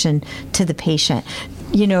medication to the patient?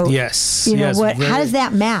 Yes. How does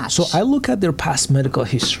that match? So I look at their past medical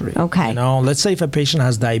history. Okay. Let's say if a patient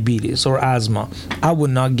has diabetes or asthma, I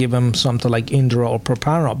would not give him something like Indra or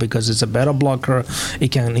Propranolol because it's a beta blocker.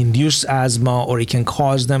 It can induce asthma, or it can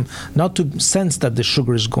cause them not to sense that the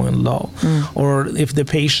sugar is going low. Or if the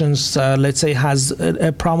patient, let's say, has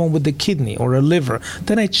a problem with the kidney or a liver,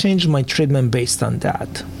 then I change my treatment based on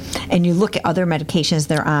that. And you look at other medications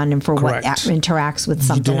they're on and for Correct. what interacts with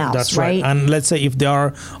something else, that's right? And let's say if they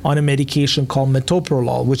are on a medication called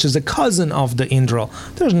metoprolol, which is a cousin of the Indrel,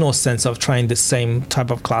 there's no sense of trying the same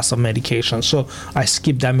type of class of medication. So I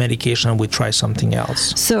skip that medication and we try something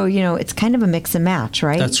else. So, it's kind of a mix and match,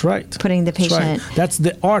 right? That's right. Putting the patient... That's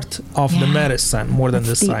the art of the medicine more than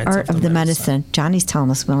the science art of the medicine. Johnny's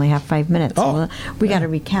telling us we only have 5 minutes. So we got to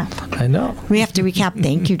recap. I know. We have to recap.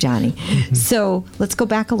 Thank you, Johnny. So let's go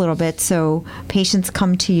back a little bit. So patients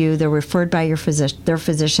come to you, they're referred by their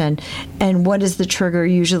physician, and what is the trigger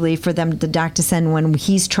usually for them, the doctor send when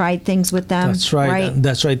he's tried things with them? That's right.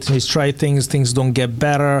 That's right. He's tried things don't get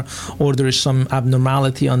better, or there is some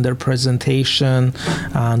abnormality on their presentation.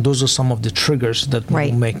 Those are some of the triggers that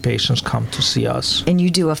will make patients come to see us. And you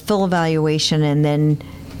do a full evaluation, and then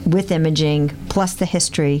with imaging plus the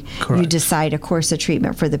history, Correct. You decide a course of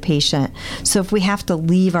treatment for the patient. So if we have to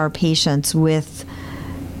leave our patients with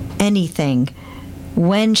anything,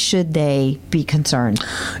 when should they be concerned?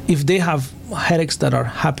 If they have headaches that are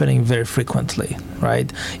happening very frequently,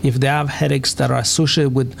 right? If they have headaches that are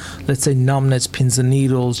associated with, let's say, numbness, pins and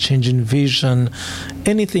needles, change in vision,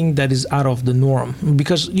 anything that is out of the norm.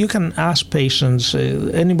 Because you can ask patients,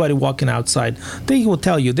 anybody walking outside, they will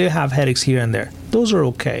tell you they have headaches here and there. Those are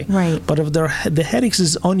okay. Right. But if the headaches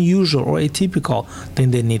is unusual or atypical,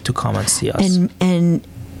 then they need to come and see us. And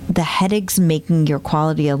the headaches making your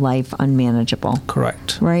quality of life unmanageable.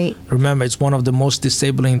 Correct. Right. Remember, it's one of the most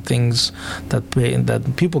disabling things that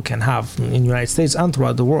people can have in the United States and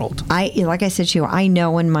throughout the world. Like I said to you, I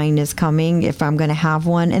know when mine is coming, if I'm going to have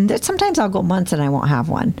one, and sometimes I'll go months and I won't have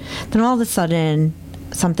one. Then all of a sudden,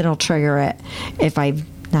 something will trigger it. If I've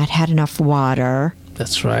not had enough water.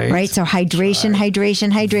 That's right. Right? So hydration.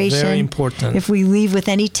 Very important. If we leave with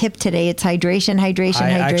any tip today, it's hydration.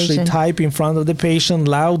 I actually type in front of the patient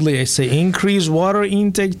loudly. I say, increase water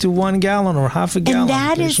intake to 1 gallon or half a gallon. And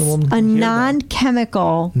that is a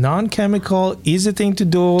non-chemical, easy thing to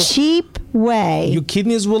do. cheap way. Your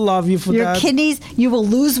kidneys will love you for that. Your kidneys, you will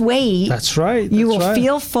lose weight. That's right. You will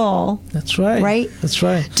feel full. That's right. Right? That's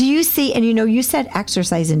right. Do you see, and you said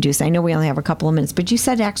exercise induced. I know we only have a couple of minutes, but you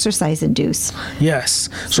said exercise induced. Yes.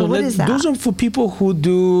 So what is that? Those are for people who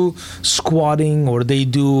do squatting, or they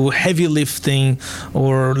do heavy lifting,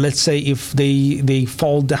 or let's say if they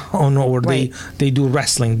fall down, or they do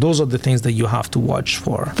wrestling. Those are the things that you have to watch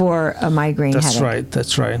for. For a migraine headache.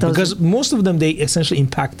 That's right. Because most of them, they essentially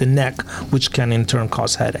impact the neck, which can in turn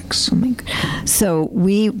cause headaches. Oh my God. So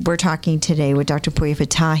we were talking today with Dr. Pouya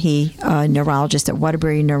Fatahi, a neurologist at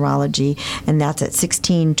Waterbury Neurology, and that's at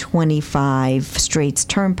 1625 Straits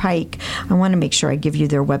Turnpike. I want to make sure I give you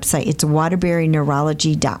their website. It's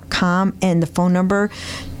waterburyneurology.com, and the phone number.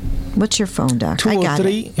 What's your phone, Doc?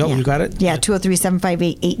 203. You got it? Yeah,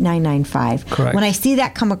 203-758-8995. Correct. When I see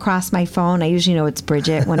that come across my phone, I usually know it's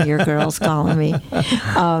Bridget, one of your girls calling me.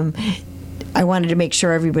 I wanted to make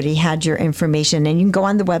sure everybody had your information. And you can go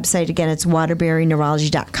on the website. Again, it's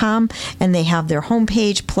waterburyneurology.com. And they have their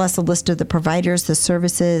homepage plus a list of the providers, the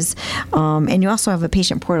services. And you also have a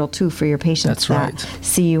patient portal, too, for your patients that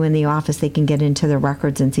see you in the office. They can get into the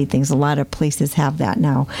records and see things. A lot of places have that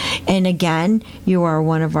now. And again, you are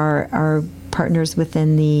one of our partners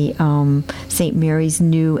within the St. Mary's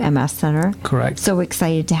new MS Center. Correct. So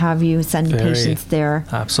excited to have you sending patients there.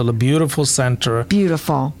 Absolutely. Beautiful center.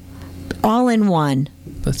 Beautiful. All in one.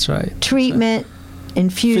 That's right. Treatment,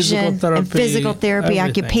 infusion, physical therapy,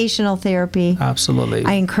 everything. Occupational therapy. Absolutely.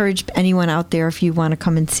 I encourage anyone out there, if you want to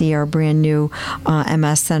come and see our brand new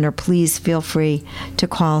MS Center, please feel free to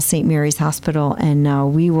call St. Mary's Hospital,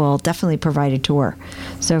 and we will definitely provide a tour.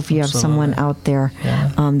 So if you have someone out there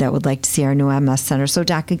that would like to see our new MS Center. So,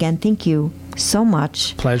 Doc, again, thank you so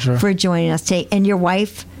much. Pleasure. For joining us today. And your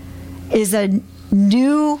wife is a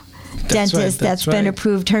new dentist that's been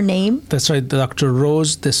approved. Her name? That's right, Dr.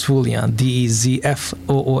 Rose Desfoulian,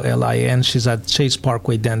 Dezfoolin. She's at Chase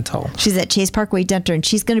Parkway Dental. She's at Chase Parkway Dental, and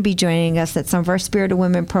she's going to be joining us at some of our Spirit of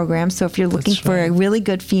Women programs. So if you're looking for a really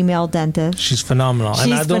good female dentist. She's phenomenal.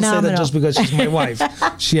 And I don't say that just because she's my wife.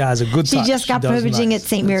 She has a good touch. She just got privileging at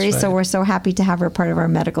St. Mary's, so we're so happy to have her part of our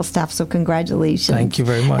medical staff. So congratulations. Thank you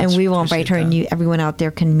very much. And we will invite her, and everyone out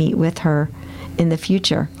there can meet with her in the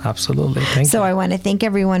future. Absolutely. Thank you. So I want to thank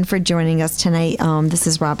everyone for joining us tonight. This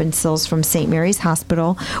is Robin Sills from St. Mary's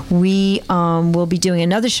Hospital. We will be doing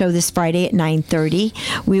another show this Friday at 9:30.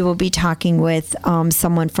 We will be talking with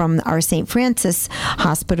someone from our St. Francis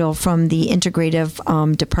Hospital from the Integrative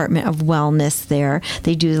Department of Wellness there.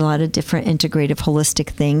 They do a lot of different integrative holistic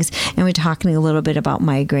things, and we're talking a little bit about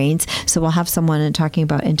migraines. So we'll have someone talking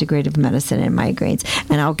about integrative medicine and migraines,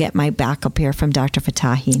 and I'll get my backup here from Dr.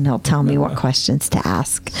 Fatahi, and he'll tell me what questions to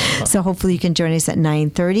ask. So hopefully you can join us at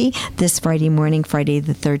 9:30 this Friday morning, Friday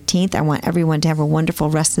the 13th. I want everyone to have a wonderful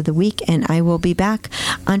rest of the week, and I will be back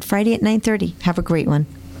on Friday at 9:30. Have a great one.